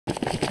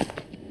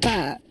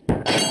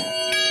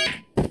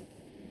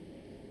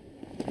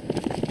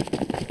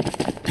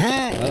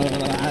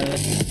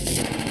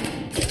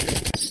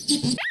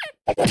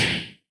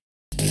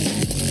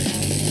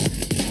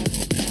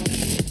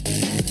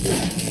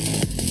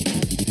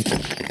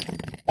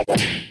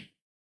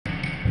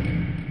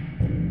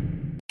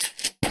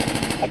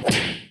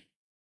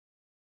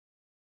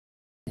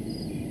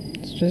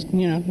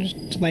Just,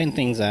 just laying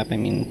things up. I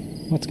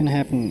mean, what's gonna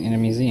happen in a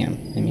museum?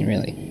 I mean,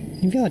 really.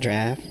 You feel a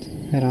draft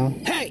at all?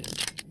 Hey!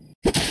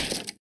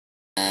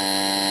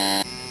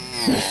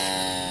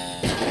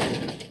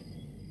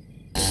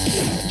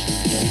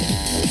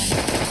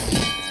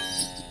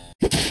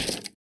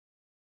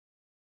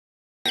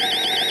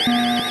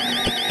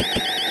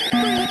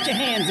 Put your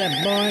hands up,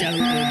 boy. Don't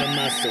move a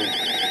muscle.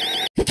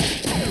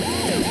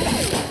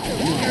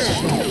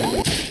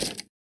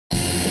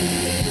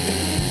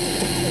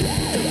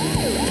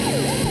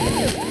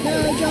 No,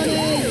 Johnny!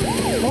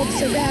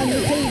 Officer down,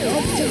 repeat,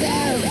 officer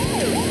down!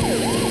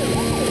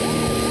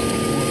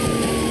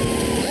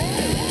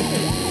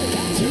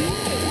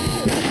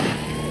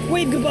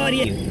 Wave goodbye to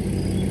you!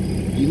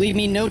 You leave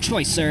me no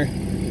choice, sir.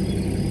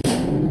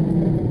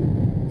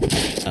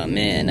 Oh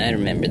man, I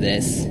remember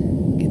this.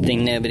 Good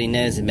thing nobody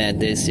knows about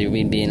this or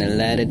we'd be in a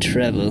lot of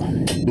trouble.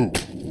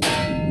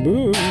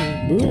 Boo,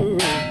 boo,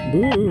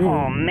 boo.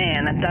 Oh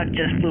man, that duck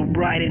just flew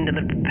right into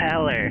the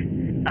propeller.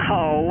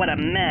 Oh, what a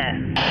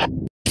mess.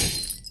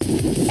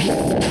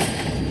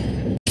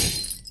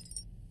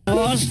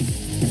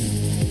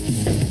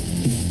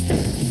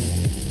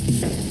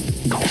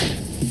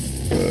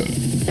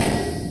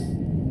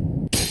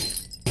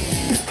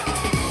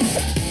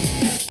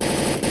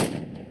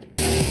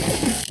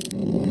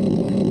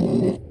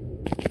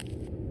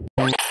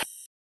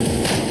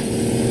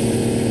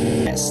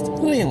 Yes,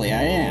 really,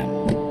 I am.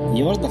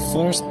 You're the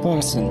first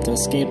person to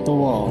escape the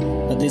wall,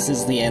 but this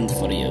is the end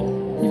for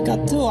you. You've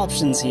got two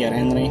options here,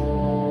 Henry.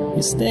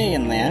 You stay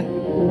in there,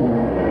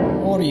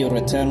 or you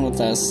return with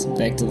us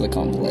back to the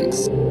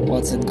complex.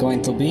 What's it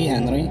going to be,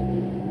 Henry?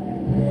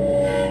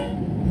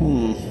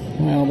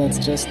 Well, that's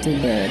just too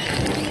bad.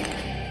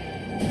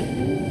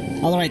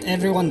 Alright,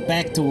 everyone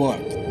back to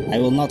work. I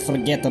will not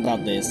forget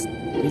about this.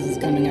 This is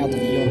coming out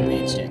of your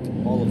paycheck,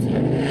 all of you.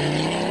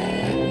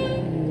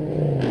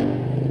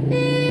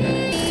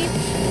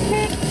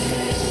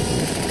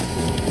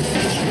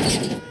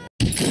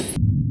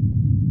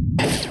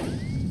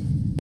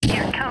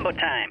 Combo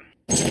time.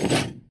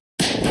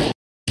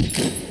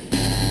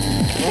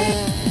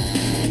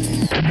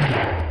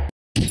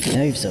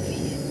 Knives over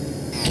here.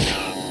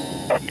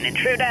 An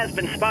intruder has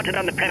been spotted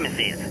on the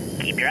premises.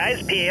 Keep your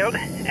eyes peeled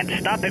and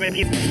stop him if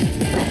you...